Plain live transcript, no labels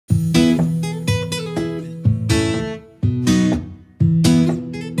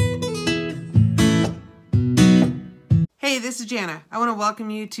Hey, this is Jana. I want to welcome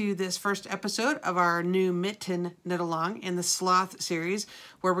you to this first episode of our new Mitten knit along in the sloth series,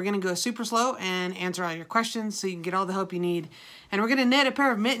 where we're going to go super slow and answer all your questions so you can get all the help you need. And we're going to knit a pair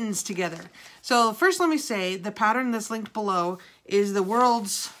of mittens together. So first, let me say the pattern that's linked below is the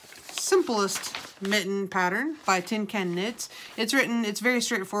world's simplest mitten pattern by Tin Can Knits. It's very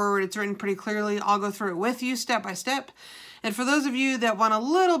straightforward. It's written pretty clearly. I'll go through it with you step by step. And for those of you that want a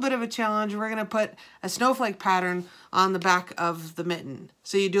little bit of a challenge, we're going to put a snowflake pattern on the back of the mitten.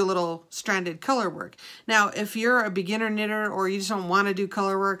 So you do a little stranded color work. Now, if you're a beginner knitter or you just don't want to do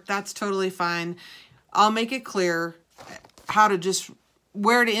color work, that's totally fine. I'll make it clear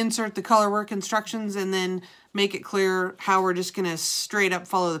where to insert the color work instructions, and then make it clear how we're just going to straight up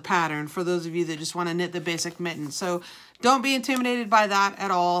follow the pattern for those of you that just want to knit the basic mitten. So don't be intimidated by that at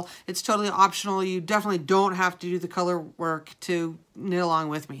all. It's totally optional. You definitely don't have to do the color work to knit along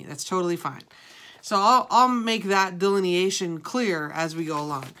with me. That's totally fine. So I'll make that delineation clear as we go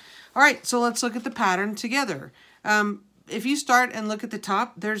along. All right, so let's look at the pattern together. If you start and look at the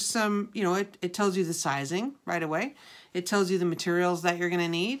top, there's some, it tells you the sizing right away. It tells you the materials that you're going to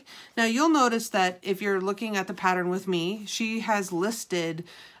need. Now, you'll notice that if you're looking at the pattern with me, she has listed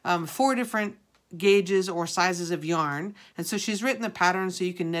 4 different gauges or sizes of yarn. And so she's written the pattern so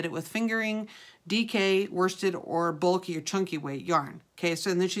you can knit it with fingering, DK, worsted, or bulky or chunky weight yarn. Okay,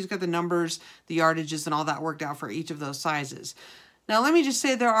 so and then she's got the numbers, the yardages, and all that worked out for each of those sizes. Now, let me just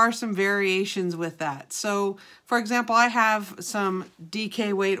say there are some variations with that. So, for example, I have some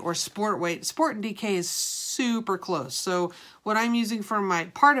DK weight or sport weight. Sport and DK is super close. So what I'm using for my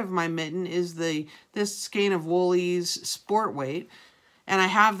part of my mitten is this skein of Woolies sport weight, and I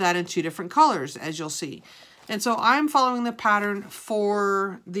have that in 2 different colors, as you'll see. And so I'm following the pattern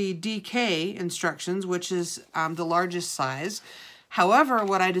for the DK instructions, which is the largest size. However,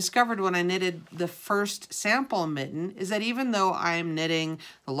 what I discovered when I knitted the first sample mitten is that even though I'm knitting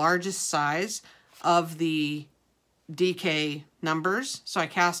the largest size of the DK numbers, so I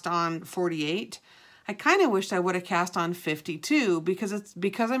cast on 48, I kind of wished I would have cast on 52 because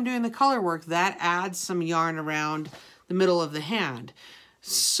I'm doing the color work, that adds some yarn around the middle of the hand.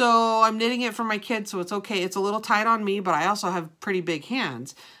 So I'm knitting it for my kids, so it's okay. It's a little tight on me, but I also have pretty big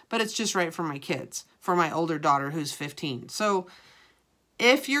hands, but it's just right for my kids, for my older daughter who's 15. So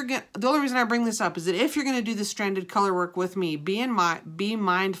the only reason I bring this up is that if you're going to do the stranded color work with me, be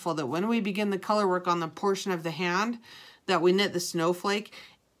mindful that when we begin the color work on the portion of the hand that we knit the snowflake,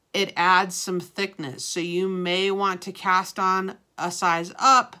 it adds some thickness. So you may want to cast on a size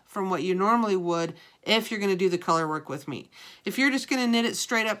up from what you normally would if you're going to do the color work with me. If you're just going to knit it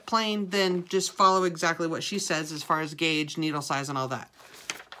straight up plain, then just follow exactly what she says as far as gauge, needle size, and all that.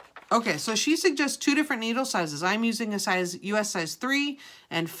 Okay, so she suggests 2 different needle sizes. I'm using a US size 3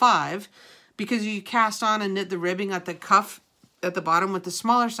 and 5 because you cast on and knit the ribbing at the cuff at the bottom with the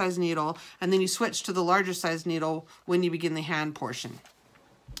smaller size needle, and then you switch to the larger size needle when you begin the hand portion.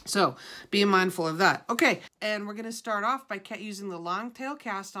 So be mindful of that. Okay, and we're going to start off by using the long tail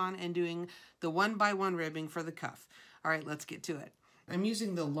cast on and doing the 1x1 ribbing for the cuff. All right, let's get to it. I'm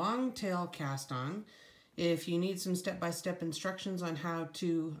using the long tail cast on. If you need some step-by-step instructions on how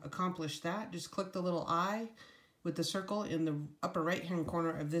to accomplish that, just click the little eye with the circle in the upper right-hand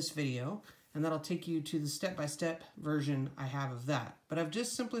corner of this video, and that'll take you to the step-by-step version I have of that. But I've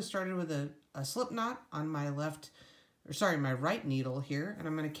just simply started with a slip knot on my my right needle here, and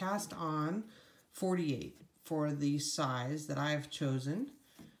I'm going to cast on 48 for the size that I've chosen.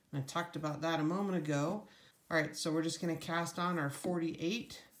 And I talked about that a moment ago. All right, so we're just going to cast on our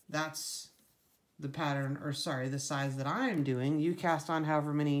 48. That's the pattern, the size that I'm doing. You cast on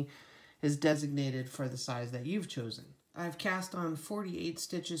however many is designated for the size that you've chosen. I've cast on 48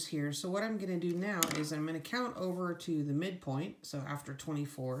 stitches here, so what I'm going to do now is I'm going to count over to the midpoint, so after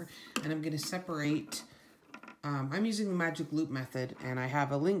 24, and I'm going to separate. I'm using the magic loop method, and I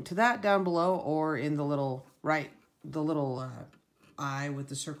have a link to that down below or in the little eye with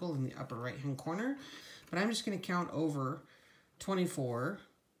the circle in the upper right-hand corner. But I'm just going to count over 24.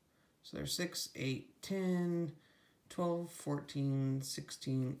 So there's 6, 8, 10, 12, 14,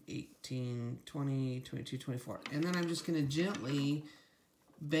 16, 18, 20, 22, 24. And then I'm just going to gently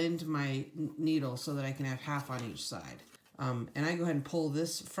bend my needle so that I can have half on each side. And I go ahead and pull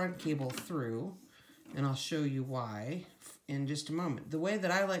this front cable through, and I'll show you why in just a moment. The way that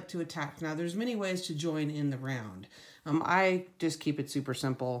I like to attack, now there's many ways to join in the round. I just keep it super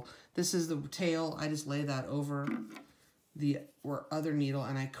simple. This is the tail. I just lay that over the other needle,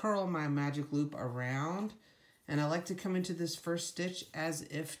 and I curl my magic loop around, and I like to come into this first stitch as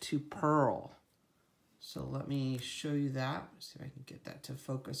if to purl. So let me show you that. See if I can get that to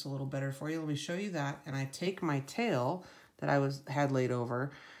focus a little better for you. Let me show you that, and I take my tail that I had laid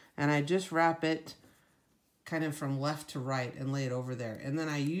over, and I just wrap it kind of from left to right and lay it over there. And then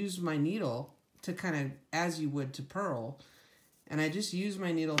I use my needle to kind of, as you would to purl, and I just use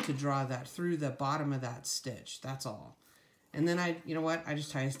my needle to draw that through the bottom of that stitch. That's all. And then you know what? I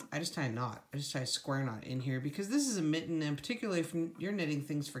just tie a knot. I just tie a square knot in here because this is a mitten, and particularly if you're knitting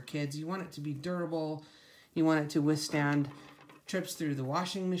things for kids, you want it to be durable. You want it to withstand trips through the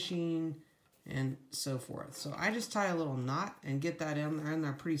washing machine and so forth. So I just tie a little knot and get that in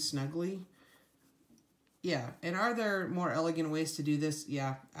there pretty snugly. Yeah, and are there more elegant ways to do this?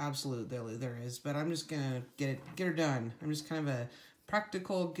 Yeah, absolutely, there is. But I'm just gonna get her done. I'm just kind of a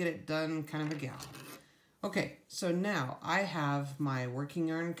practical, get it done kind of a gal. Okay, so now I have my working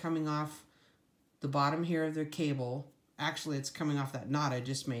yarn coming off the bottom here of the cable. Actually, it's coming off that knot I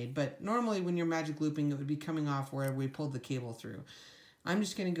just made, but normally when you're magic looping, it would be coming off where we pulled the cable through. I'm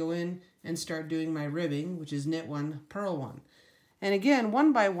just gonna go in and start doing my ribbing, which is knit one, purl one. And again,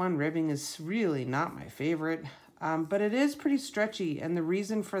 1x1 ribbing is really not my favorite, but it is pretty stretchy, and the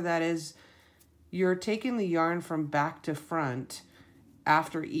reason for that is you're taking the yarn from back to front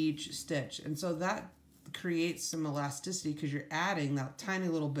after each stitch, and so that creates some elasticity because you're adding that tiny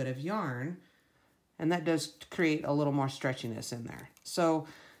little bit of yarn, and that does create a little more stretchiness in there. So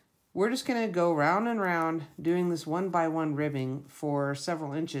we're just going to go round and round doing this 1x1 ribbing for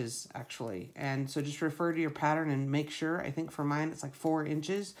several inches actually. And so just refer to your pattern and make sure. I think for mine it's like 4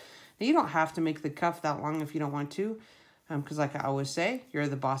 inches. Now you don't have to make the cuff that long if you don't want to, because like I always say, you're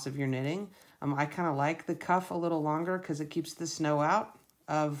the boss of your knitting. I kind of like the cuff a little longer because it keeps the snow out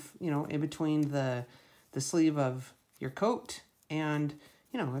of, you know, in between the sleeve of your coat. And,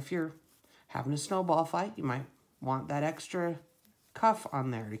 you know, if you're having a snowball fight, you might want that extra cuff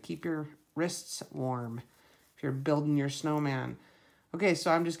on there to keep your wrists warm if you're building your snowman. Okay,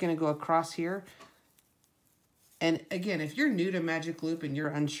 so I'm just going to go across here. And again, if you're new to Magic Loop and you're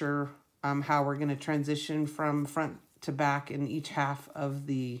unsure how we're going to transition from front to back in each half of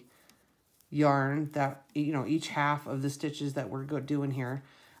the yarn, that, you know, each half of the stitches that we're doing here,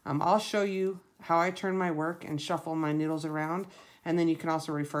 I'll show you how I turn my work and shuffle my needles around. And then you can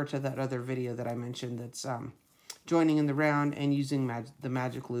also refer to that other video that I mentioned that's joining in the round and using the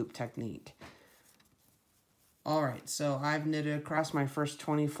magic loop technique. All right, so I've knitted across my first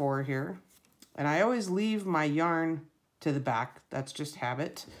 24 here, and I always leave my yarn to the back. That's just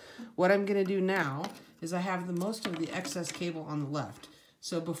habit. What I'm gonna do now is I have most of the excess cable on the left.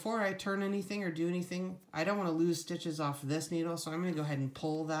 So before I turn anything or do anything, I don't wanna lose stitches off this needle, so I'm gonna go ahead and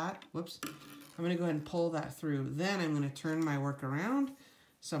pull that. Whoops. I'm gonna go ahead and pull that through. Then I'm gonna turn my work around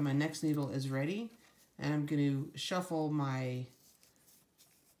so my next needle is ready. And I'm going to shuffle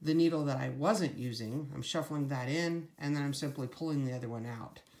the needle that I wasn't using. I'm shuffling that in, and then I'm simply pulling the other one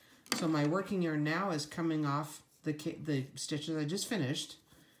out. So my working yarn now is coming off the stitches I just finished.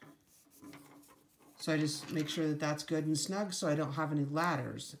 So I just make sure that that's good and snug so I don't have any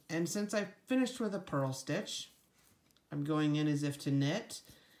ladders. And since I finished with a purl stitch, I'm going in as if to knit.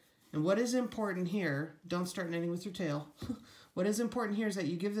 And what is important here, don't start knitting with your tail. What is important here is that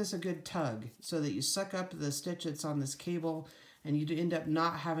you give this a good tug so that you suck up the stitch that's on this cable, and you end up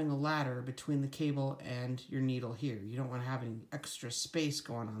not having a ladder between the cable and your needle here. You don't want to have any extra space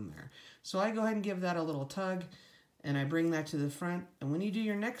going on there. So I go ahead and give that a little tug, and I bring that to the front. And when you do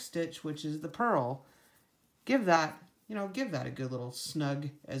your next stitch, which is the purl, give that a good little snug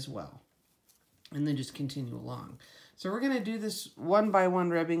as well. And then just continue along. So we're going to do this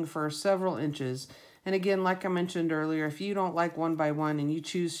 1x1 ribbing for several inches. And again, like I mentioned earlier, if you don't like 1x1 and you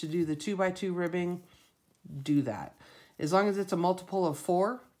choose to do the 2x2 ribbing, do that. As long as it's a multiple of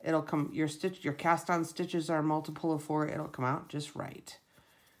 4, it'll come. Your cast on stitches are a multiple of 4. It'll come out just right.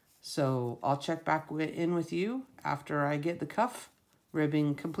 So I'll check back in with you after I get the cuff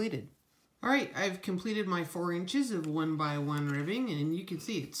ribbing completed. All right, I've completed my 4 inches of 1x1 ribbing, and you can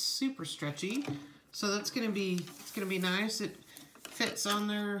see it's super stretchy. So it's gonna be nice. It fits on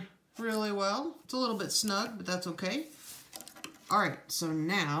there really well. It's a little bit snug, but that's okay. All right, so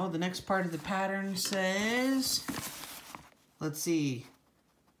now the next part of the pattern says, let's see,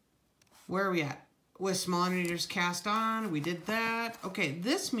 where are we at? With small underneath cast on, we did that. Okay,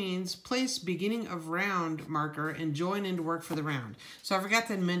 this means place beginning of round marker and join into work for the round. So I forgot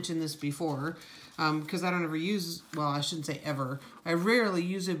to mention this before, because I don't ever use, well, I shouldn't say ever. I rarely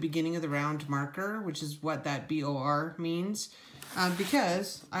use a beginning of the round marker, which is what that BOR means,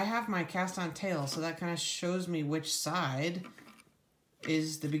 because I have my cast on tail, so that kind of shows me which side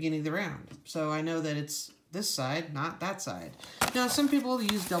is the beginning of the round. So I know that it's this side, not that side. Now, some people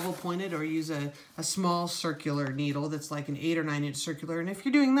use double pointed or use a small circular needle that's like an 8 or 9 inch circular. And if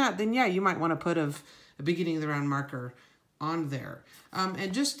you're doing that, then yeah, you might want to put a beginning of the round marker on there.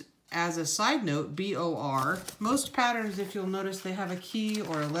 And just as a side note, BOR, most patterns, if you'll notice, they have a key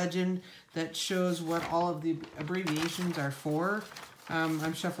or a legend that shows what all of the abbreviations are for.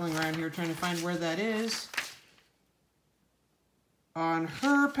 I'm shuffling around here trying to find where that is. On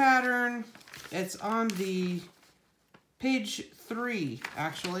her pattern, it's on the page 3,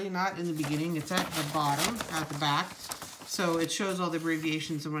 actually, not in the beginning. It's at the bottom, at the back. So it shows all the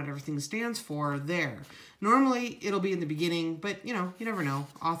abbreviations and what everything stands for there. Normally, it'll be in the beginning, but, you know, you never know.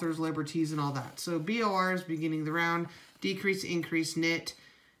 Author's liberties and all that. So BOR is beginning the round, decrease, increase, knit,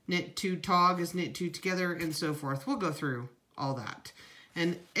 knit 2 tog is knit 2 together, and so forth. We'll go through all that.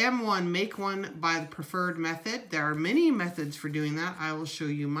 And M1, make one by the preferred method. There are many methods for doing that. I will show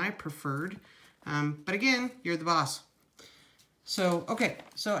you my preferred. But again, you're the boss. So, okay,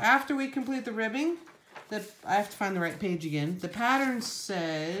 so after we complete the ribbing, I have to find the right page again. The pattern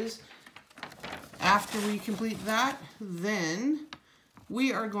says, after we complete that, then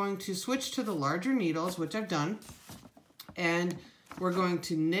we are going to switch to the larger needles, which I've done, and we're going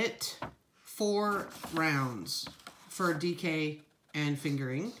to knit 4 rounds for DK and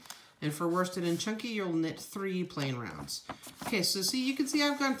fingering. And for worsted and chunky, you'll knit 3 plain rounds. Okay, so see, you can see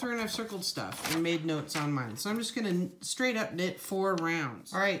I've gone through and I've circled stuff and made notes on mine. So I'm just gonna straight up knit 4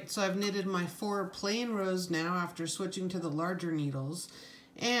 rounds. All right, so I've knitted my 4 plain rows now after switching to the larger needles.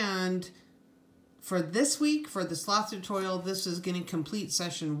 And for this week, for the sloth tutorial, this is gonna complete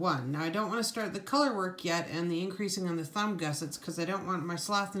session 1. Now I don't wanna start the color work yet and the increasing on the thumb gussets because I don't want my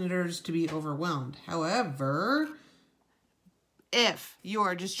sloth knitters to be overwhelmed. However, if you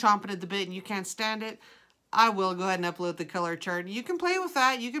are just chomping at the bit and you can't stand it, I will go ahead and upload the color chart. You can play with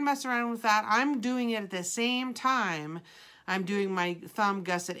that. You can mess around with that. I'm doing it at the same time I'm doing my thumb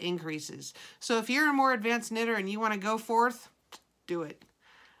gusset increases. So if you're a more advanced knitter and you want to go forth, do it.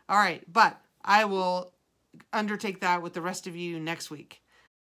 All right, but I will undertake that with the rest of you next week.